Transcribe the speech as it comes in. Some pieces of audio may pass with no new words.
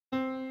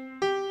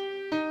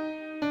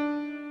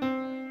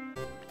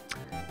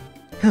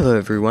Hello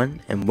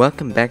everyone, and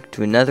welcome back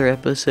to another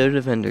episode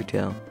of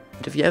Undertale.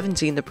 And if you haven't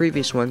seen the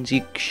previous ones,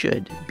 you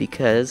should,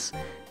 because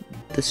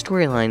the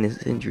storyline is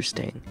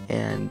interesting,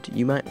 and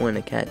you might want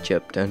to catch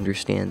up to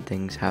understand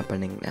things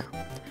happening now.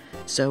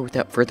 So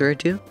without further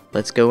ado,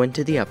 let's go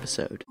into the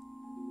episode.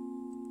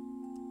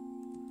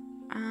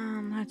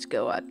 Let's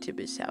go up to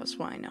his house,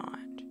 why not?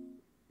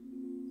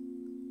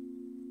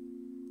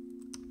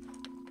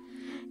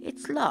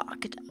 It's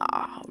locked.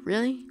 Oh,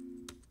 really?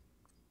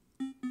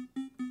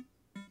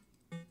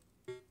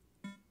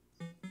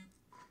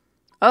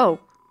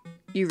 Oh,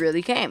 you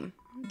really came.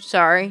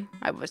 Sorry,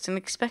 I wasn't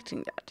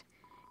expecting that.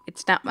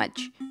 It's not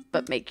much,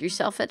 but make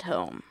yourself at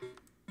home.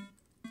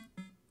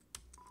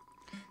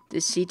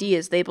 This CD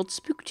is labeled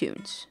Spook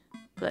Tunes.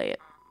 Play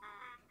it.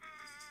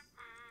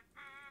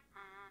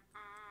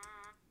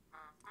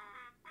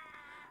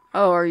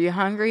 Oh, are you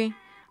hungry?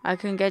 I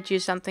can get you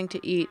something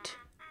to eat.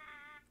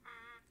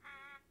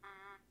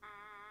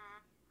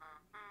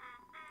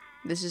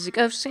 This is a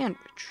ghost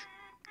sandwich.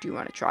 Do you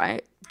want to try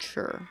it?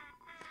 Sure.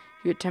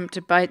 You attempt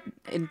to bite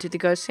into the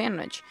ghost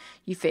sandwich.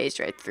 You phase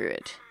right through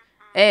it.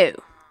 Oh,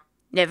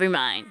 never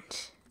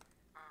mind.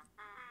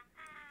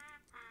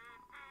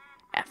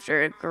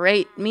 After a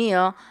great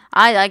meal,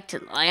 I like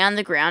to lie on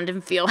the ground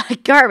and feel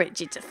like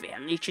garbage. It's a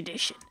family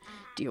tradition.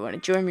 Do you want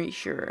to join me?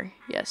 Sure.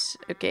 Yes.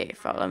 Okay,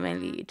 follow my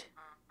lead.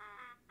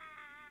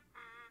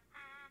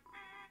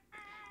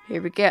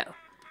 Here we go.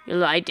 You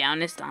lie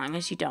down as long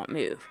as you don't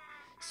move.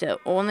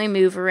 So only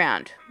move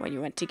around when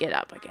you want to get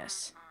up, I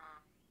guess.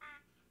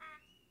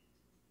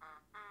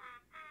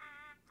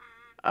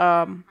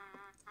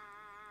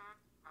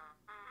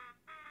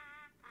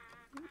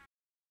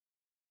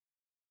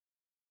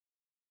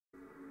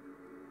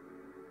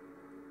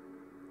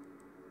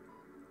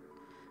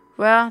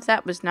 Well,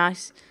 that was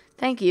nice.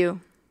 Thank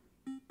you.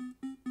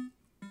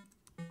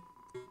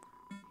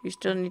 You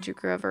still need to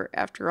recover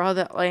after all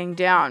that laying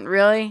down.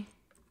 Really?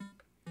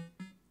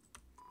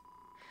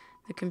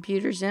 The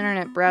computer's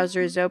internet browser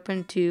is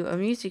open to a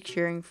music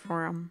sharing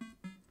forum.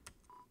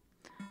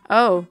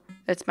 Oh,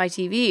 that's my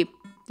TV.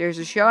 There's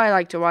a show I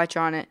like to watch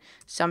on it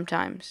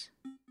sometimes.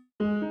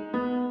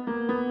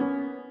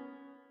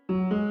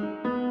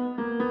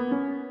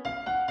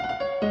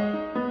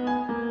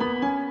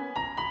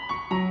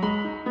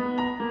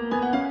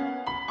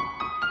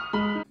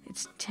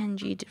 It's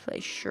 10G to play,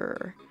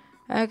 sure.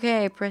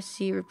 Okay, press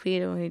C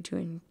repeatedly to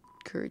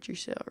encourage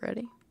yourself.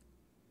 Ready?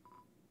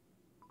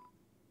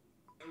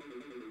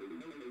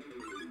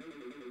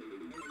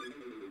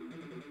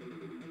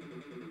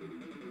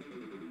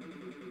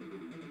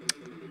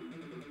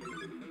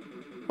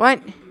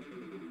 What?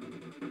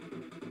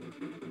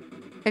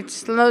 It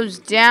slows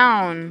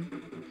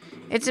down.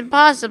 It's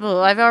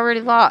impossible. I've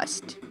already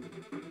lost.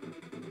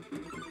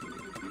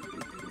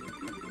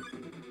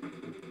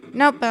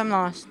 Nope, I'm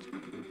lost.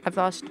 I've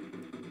lost.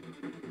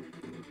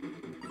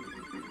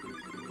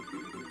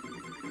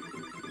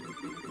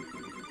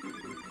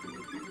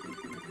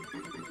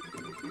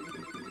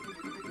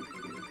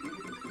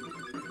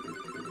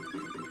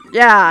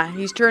 Yeah,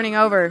 he's turning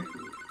over.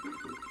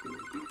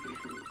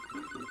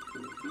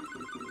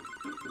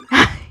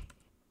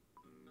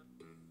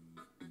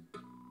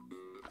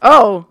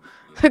 Oh,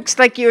 looks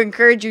like you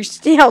encourage your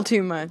Snail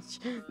too much.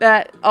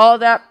 All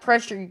that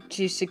pressure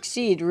to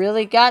succeed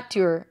really got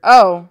to her.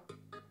 Oh.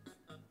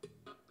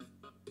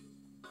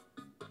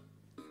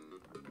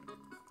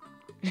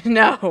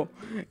 No,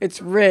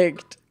 it's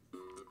rigged.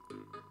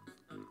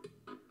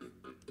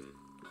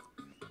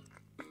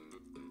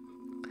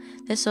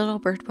 This little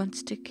bird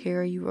wants to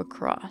carry you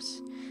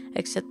across,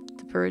 except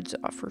the birds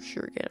offer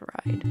sure get a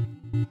ride.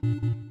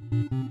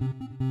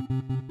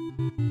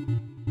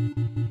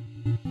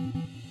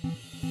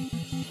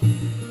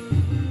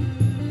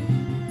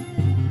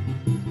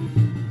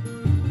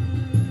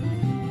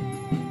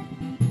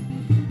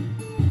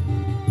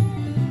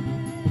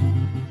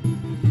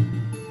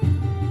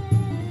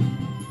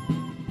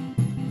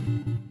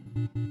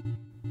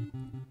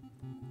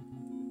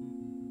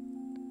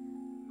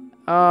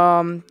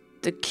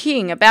 The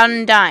king, about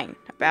Undyne.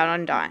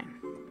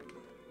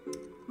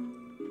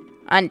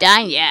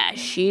 Undyne, yeah,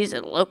 she's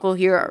a local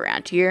hero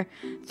around here.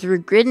 Through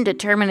grit and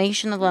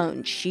determination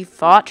alone, she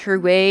fought her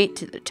way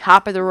to the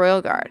top of the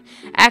Royal Guard.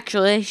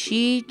 Actually,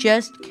 she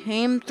just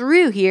came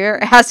through here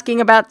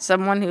asking about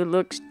someone who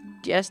looks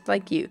just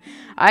like you.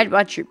 I'd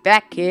watch your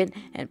back, kid,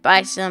 and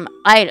buy some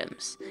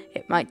items.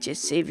 It might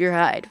just save your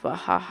hide.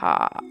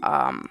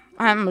 Wahaha.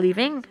 I'm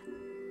leaving.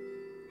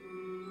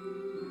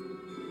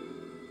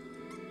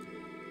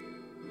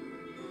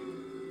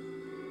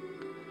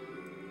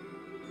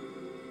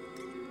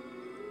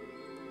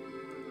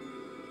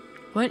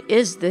 What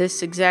is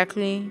this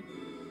exactly?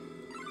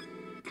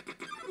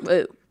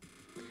 Whoa.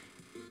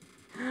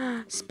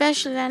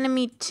 Special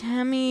enemy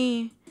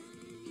Tammy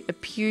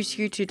appears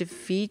here to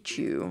defeat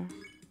you.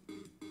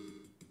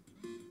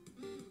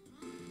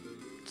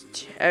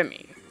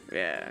 Tammy.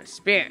 Yeah,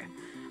 spear.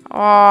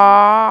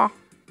 Aww.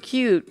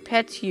 Cute.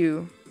 Pets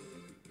you.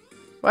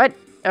 What?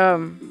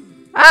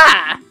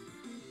 Ah!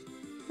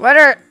 What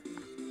are...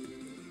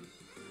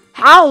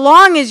 How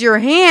long is your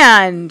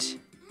hand?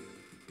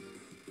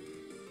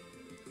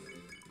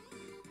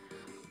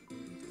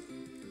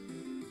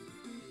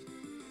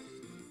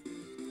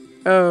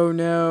 Oh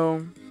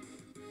no.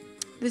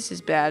 This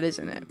is bad,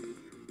 isn't it?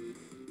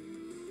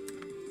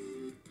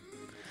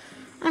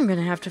 I'm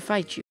gonna have to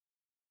fight you.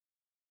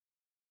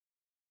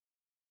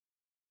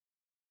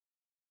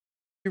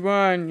 You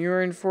won. You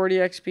earned 40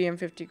 XP and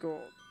 50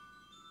 gold.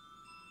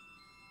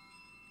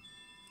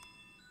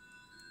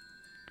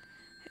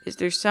 Is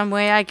there some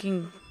way I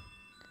can...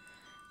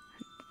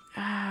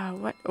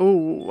 what? Oh,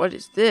 what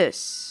is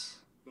this?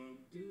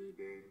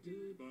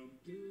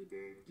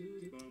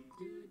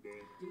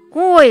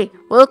 Hoi!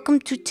 Welcome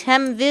to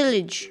Tem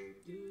Village.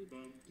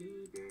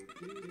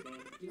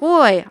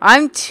 Hoi,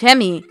 I'm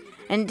Temmie,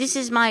 and this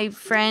is my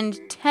friend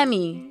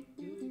Temmie.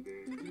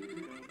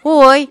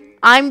 Hoi,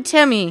 I'm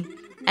Temmie,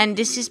 and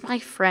this is my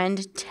friend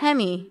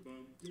Temmie.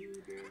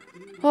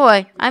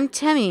 Hoi, I'm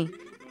Temmie.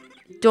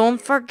 Don't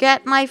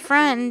forget my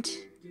friend.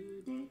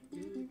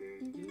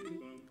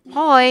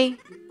 Hoi,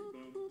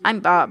 I'm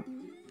Bob.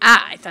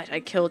 Ah, I thought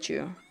I killed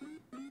you.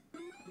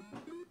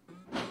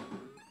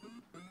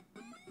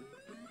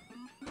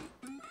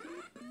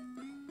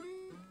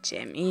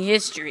 Temmie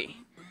history.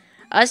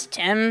 Us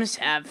Tems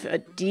have a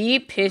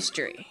deep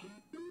history.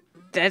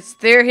 That's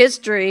their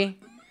history.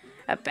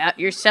 About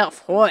yourself.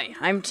 Hoi,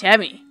 I'm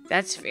Temmie.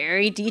 That's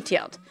very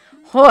detailed.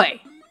 Hoi,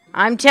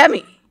 I'm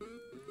Temmie.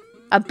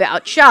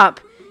 About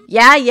shop.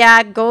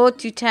 Yeah, go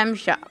to Tem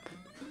shop.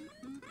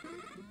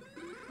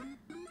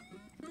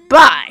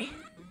 Buy.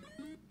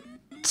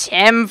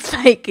 Tem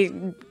like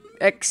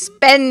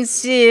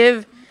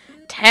expensive.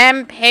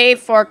 Tem pay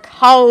for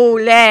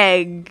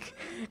colleague.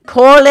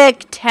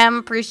 Colleague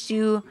Tem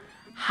pursue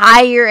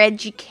higher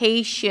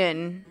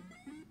education.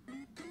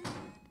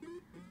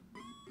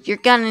 You're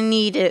gonna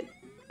need it,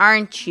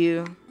 aren't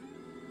you?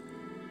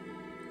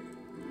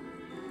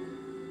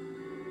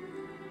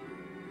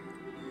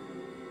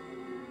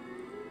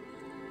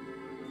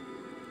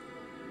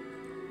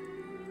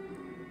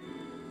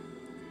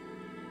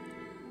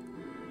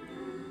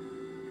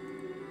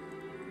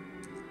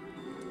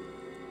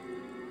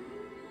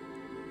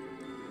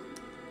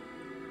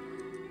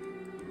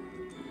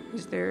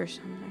 Is there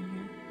something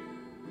here?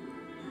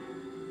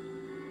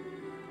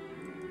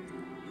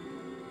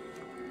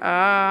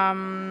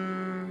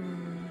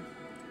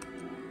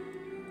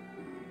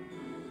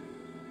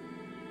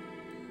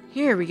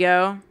 Here we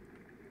go.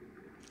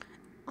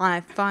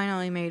 I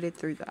finally made it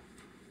through that.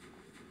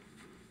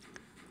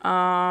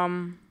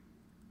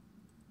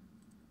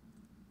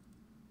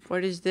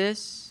 What is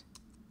this?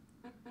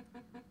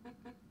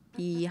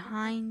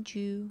 Behind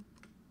you.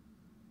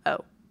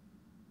 Oh.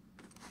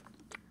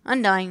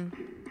 Undying.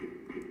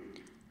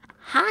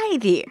 Hi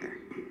there.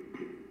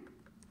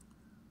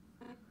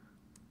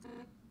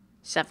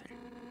 7.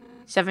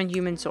 7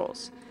 human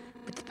souls.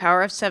 With the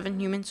power of 7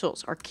 human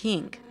souls, our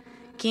king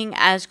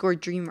Asgore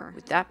Dreamer.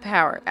 With that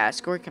power,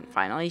 Asgore can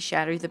finally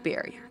shatter the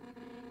barrier.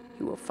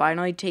 He will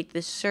finally take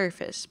the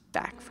surface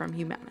back from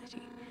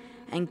humanity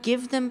and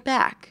give them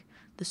back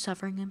the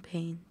suffering and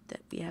pain that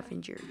we have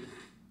endured.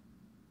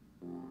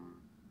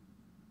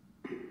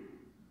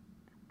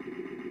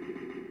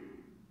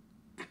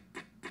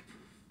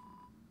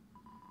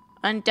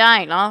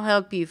 Undying, I'll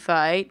help you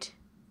fight.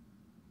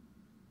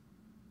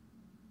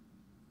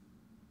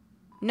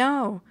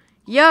 No.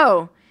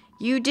 Yo,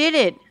 you did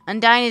it.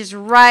 Undying is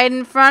right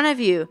in front of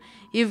you.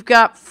 You've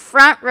got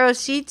front row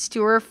seats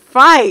to her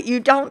fight.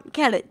 You don't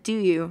get it, do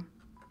you?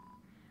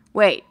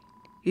 Wait,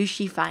 who's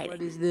she fighting?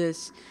 What is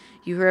this?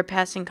 You hear a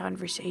passing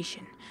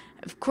conversation.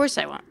 Of course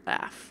I won't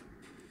laugh.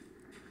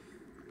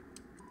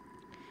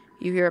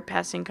 You hear a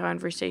passing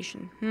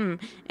conversation.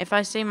 If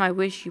I say my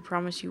wish, you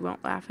promise you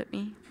won't laugh at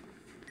me?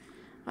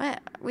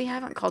 What? We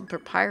haven't called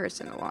Papyrus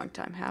in a long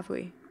time, have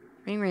we?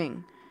 Ring,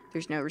 ring.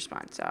 There's no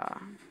response.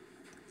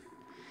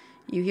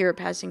 You hear a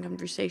passing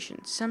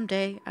conversation.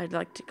 Someday, I'd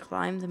like to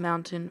climb the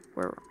mountain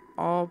we're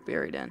all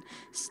buried in,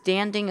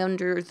 standing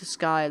under the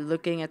sky,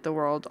 looking at the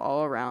world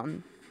all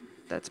around.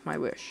 That's my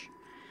wish.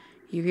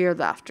 You hear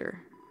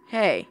laughter.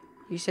 Hey,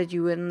 you said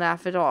you wouldn't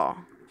laugh at all.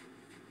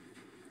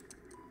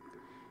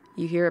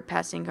 You hear a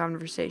passing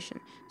conversation.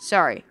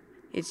 Sorry,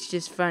 it's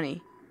just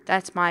funny.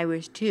 That's my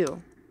wish,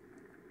 too.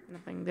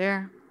 Nothing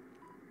there.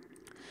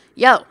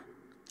 Yo!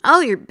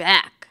 Oh, you're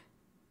back.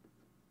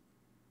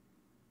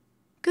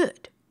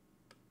 Good.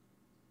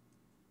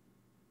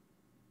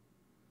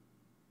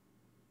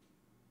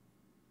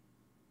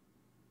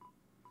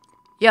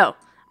 Yo,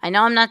 I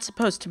know I'm not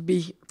supposed to be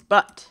here,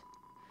 but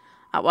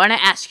I want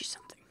to ask you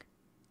something. ...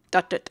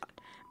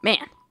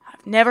 Man,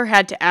 I've never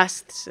had to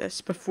ask this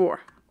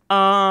before.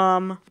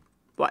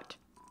 What?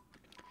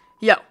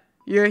 Yo,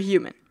 you're a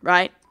human,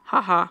 right?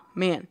 Haha,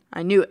 man,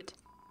 I knew it.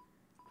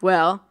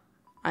 Well,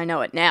 I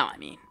know it now, I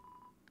mean.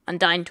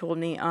 Undyne told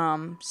me,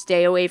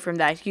 stay away from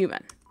that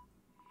human.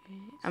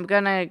 I'm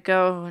gonna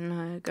go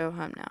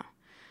home now.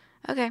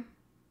 Okay.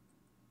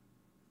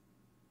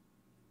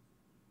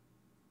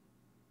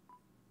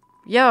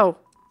 Yo,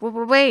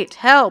 wait,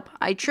 help,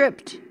 I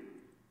tripped.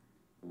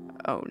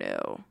 Oh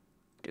no.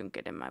 Don't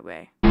get in my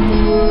way.